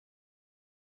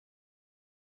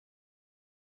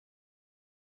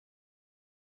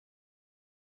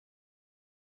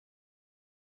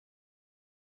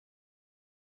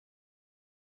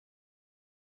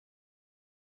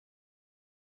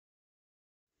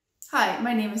Hi,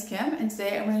 my name is Kim, and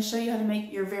today I'm going to show you how to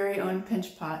make your very own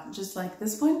pinch pot, just like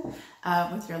this one,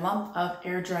 with your lump of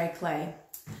air dry clay.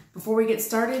 Before we get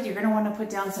started, you're going to want to put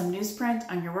down some newsprint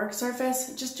on your work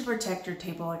surface just to protect your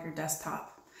table or your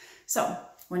desktop. So,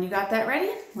 when you got that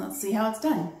ready, let's see how it's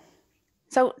done.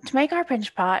 So to make our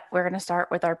pinch pot, we're going to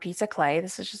start with our piece of clay.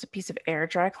 This is just a piece of air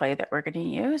dry clay that we're going to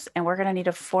use, and we're going to need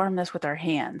to form this with our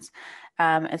hands.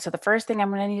 And so the first thing I'm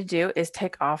going to need to do is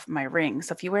take off my rings.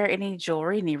 So if you wear any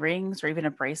jewelry, any rings, or even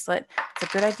a bracelet, it's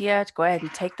a good idea to go ahead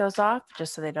and take those off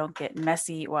just so they don't get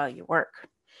messy while you work.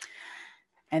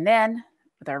 And then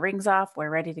with our rings off, we're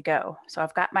ready to go. So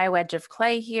I've got my wedge of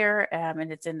clay here,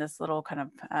 and it's in this little kind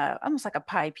of almost like a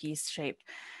pie piece shape.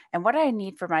 And what I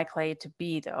need for my clay to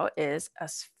be, though, is a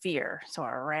sphere, so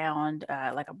a round,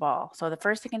 like a ball. So the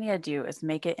first thing I need to do is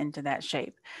make it into that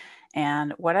shape.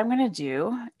 And what I'm going to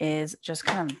do is just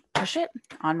kind of push it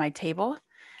on my table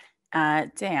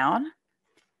down.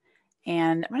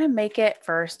 And I'm going to make it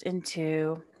first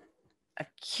into a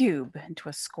cube, into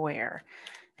a square.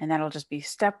 And that'll just be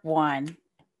step one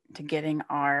to getting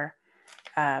our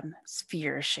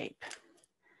sphere shape.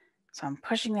 So I'm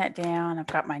pushing that down. I've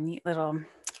got my neat little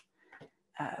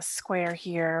square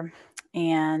here,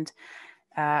 and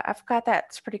I've got that.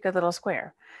 It's a pretty good little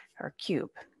square or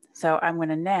cube. So I'm going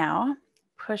to now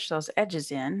push those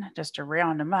edges in just to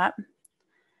round them up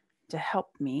to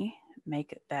help me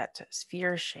make that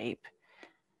sphere shape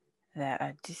that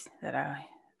I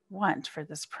want for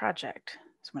this project.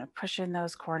 So I'm going to push in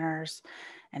those corners,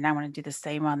 and I'm going to do the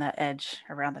same on the edge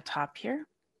around the top here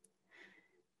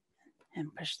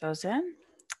and push those in.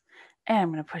 And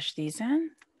I'm going to push these in.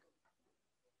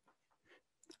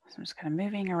 So I'm just kind of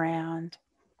moving around.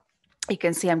 You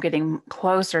can see I'm getting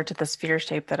closer to the sphere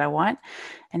shape that I want.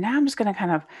 And now I'm just going to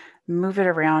kind of move it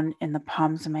around in the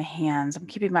palms of my hands. I'm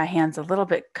keeping my hands a little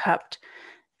bit cupped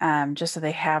just so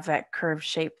they have that curved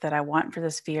shape that I want for the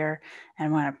sphere. And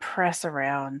I'm going to press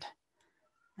around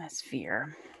my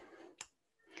sphere.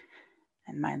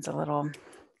 And mine's a little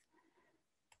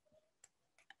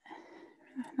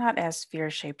not as sphere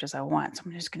shaped as I want. So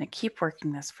I'm just going to keep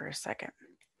working this for a second.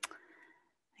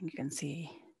 And you can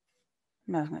see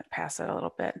I'm going to pass it a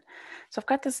little bit. So I've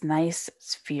got this nice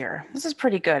sphere. This is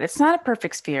pretty good. It's not a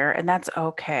perfect sphere, and that's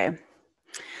okay.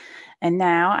 And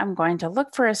now I'm going to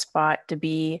look for a spot to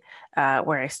be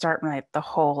where I start the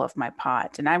hole of my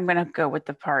pot. And I'm going to go with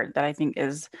the part that I think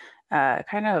is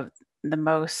kind of the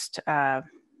most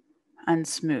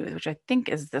unsmooth, which I think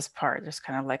is this part. There's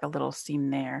kind of like a little seam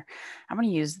there. I'm going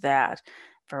to use that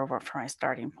for my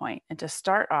starting point. And to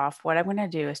start off, what I'm going to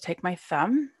do is take my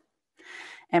thumb,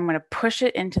 and I'm going to push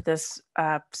it into this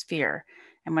sphere.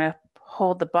 I'm going to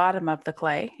hold the bottom of the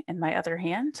clay in my other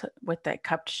hand with that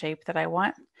cupped shape that I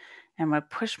want. And I'm going to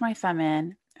push my thumb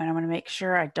in, and I'm going to make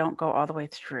sure I don't go all the way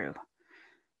through.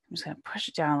 I'm just going to push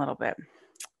it down a little bit.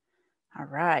 All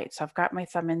right, so I've got my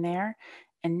thumb in there.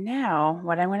 And now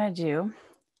what I'm going to do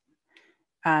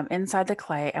inside the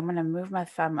clay, I'm going to move my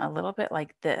thumb a little bit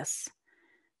like this,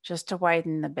 just to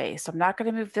widen the base. I'm not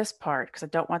going to move this part because I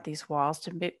don't want these walls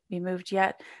to be moved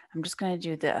yet. I'm just going to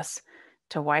do this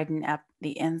to widen up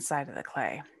the inside of the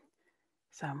clay.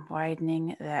 So I'm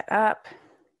widening that up,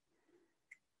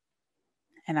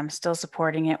 and I'm still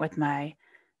supporting it with my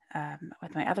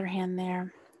other hand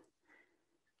there.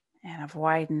 And I've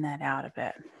widened that out a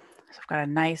bit. So I've got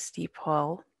a nice deep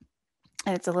hole,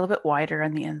 and it's a little bit wider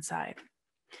on the inside.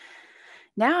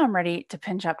 Now I'm ready to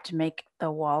pinch up to make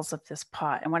the walls of this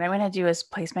pot. And what I'm going to do is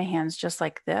place my hands just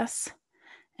like this,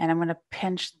 and I'm going to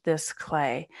pinch this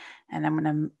clay, and I'm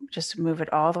going to just move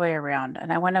it all the way around.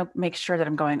 And I want to make sure that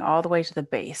I'm going all the way to the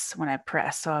base when I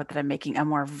press, so that I'm making a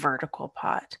more vertical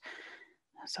pot.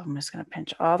 So I'm just going to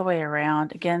pinch all the way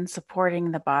around, again,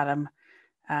 supporting the bottom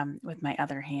with my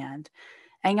other hand.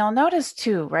 And you'll notice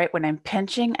too, right, when I'm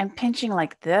pinching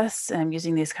like this, and I'm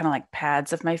using these kind of like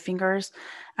pads of my fingers.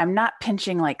 I'm not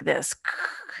pinching like this,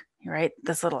 right?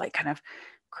 This little like kind of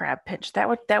crab pinch. That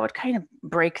would kind of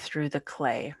break through the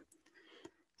clay.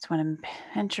 So when I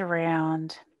pinch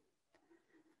around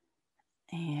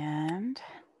and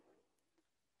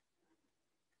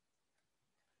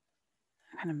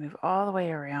kind of move all the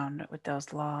way around with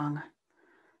those long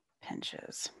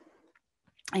pinches.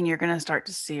 And you're going to start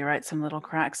to see, right, some little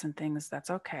cracks and things. That's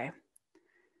okay.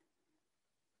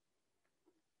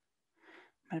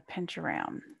 I'm going to pinch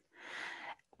around.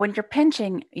 When you're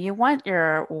pinching, you want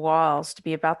your walls to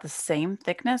be about the same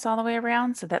thickness all the way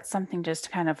around. So that's something just to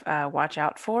kind of watch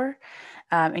out for.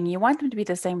 And you want them to be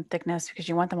the same thickness because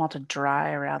you want them all to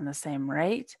dry around the same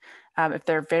rate. If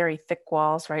they're very thick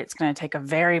walls, right, it's going to take a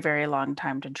very, very long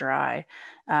time to dry.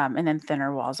 And then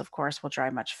thinner walls, of course, will dry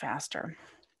much faster.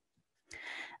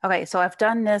 Okay, so I've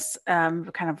done this kind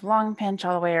of long pinch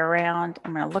all the way around.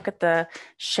 I'm going to look at the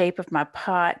shape of my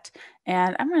pot,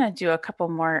 and I'm going to do a couple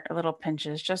more little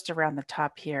pinches just around the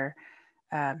top here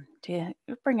to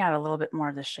bring out a little bit more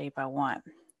of the shape I want.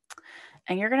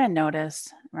 And you're going to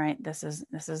notice, right, this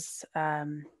is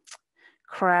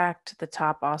cracked. The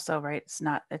top also, right, it's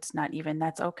not even.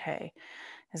 That's okay.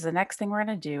 Because the next thing we're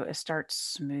going to do is start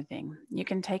smoothing. You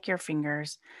can take your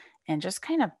fingers and just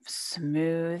kind of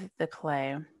smooth the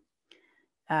clay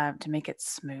to make it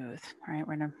smooth. All right,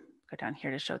 we're going to go down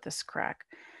here to show this crack.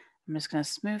 I'm just going to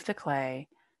smooth the clay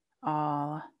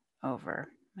all over,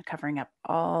 covering up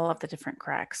all of the different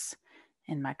cracks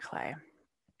in my clay.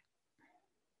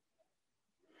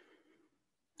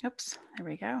 Oops, there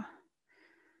we go.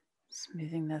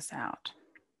 Smoothing this out.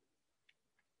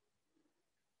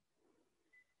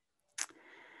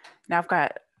 Now I've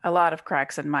got a lot of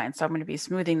cracks in mine, so I'm going to be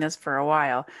smoothing this for a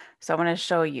while. So I'm going to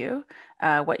show you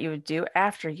what you would do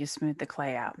after you smooth the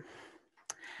clay out.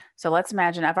 So let's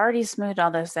imagine I've already smoothed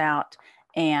all this out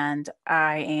and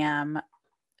I am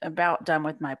about done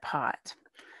with my pot.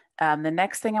 The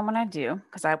next thing I'm going to do,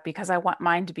 because I want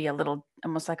mine to be a little,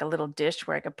 almost like a little dish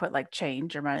where I could put like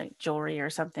change or my jewelry or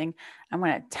something, I'm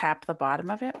going to tap the bottom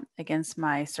of it against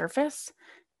my surface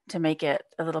to make it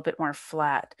a little bit more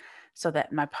flat so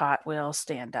that my pot will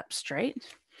stand up straight.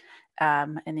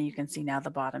 And then you can see now the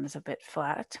bottom is a bit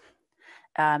flat.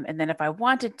 And then if I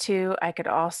wanted to, I could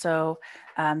also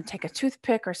take a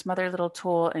toothpick or some other little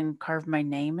tool and carve my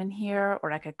name in here,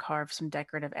 or I could carve some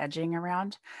decorative edging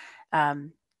around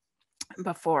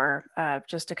before,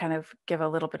 just to kind of give a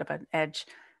little bit of an edge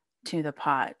to the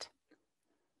pot.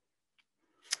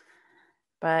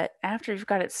 But after you've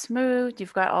got it smooth,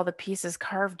 you've got all the pieces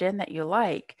carved in that you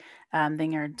like,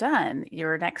 then you're done.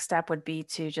 Your next step would be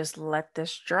to just let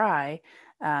this dry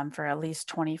for at least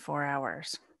 24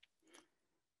 hours.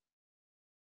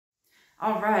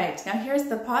 All right, now here's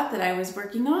the pot that I was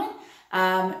working on,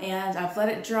 and I've let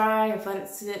it dry. I've let it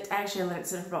sit, actually I let it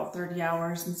sit for about 30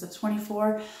 hours instead of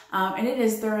 24, and it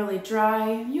is thoroughly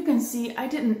dry. You can see I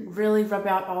didn't really rub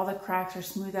out all the cracks or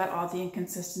smooth out all the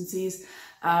inconsistencies,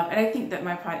 and I think that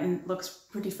my pot looks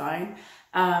pretty fine.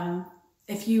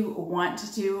 If you want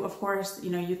to, of course,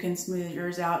 you can smooth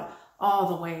yours out all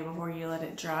the way before you let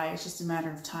it dry. It's just a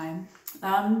matter of time.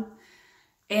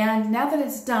 And now that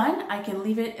it's done, I can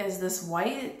leave it as this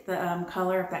white, the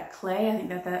color of that clay. I think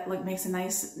that makes a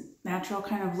nice natural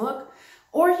kind of look.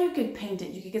 Or you could paint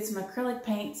it. You could get some acrylic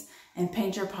paints and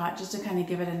paint your pot just to kind of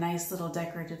give it a nice little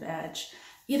decorative edge.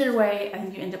 Either way, I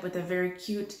think you end up with a very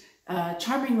cute,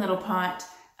 charming little pot.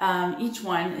 Each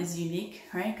one is unique,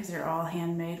 right? Because they're all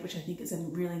handmade, which I think is a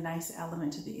really nice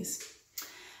element to these.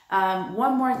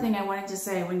 One more thing I wanted to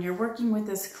say, when you're working with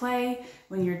this clay,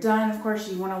 when you're done, of course,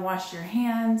 you want to wash your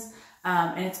hands.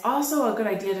 And it's also a good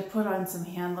idea to put on some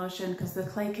hand lotion because the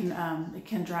clay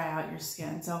can dry out your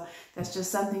skin. So that's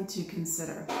just something to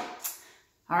consider.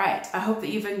 All right, I hope that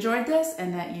you've enjoyed this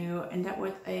and that you end up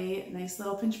with a nice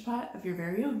little pinch pot of your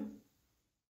very own.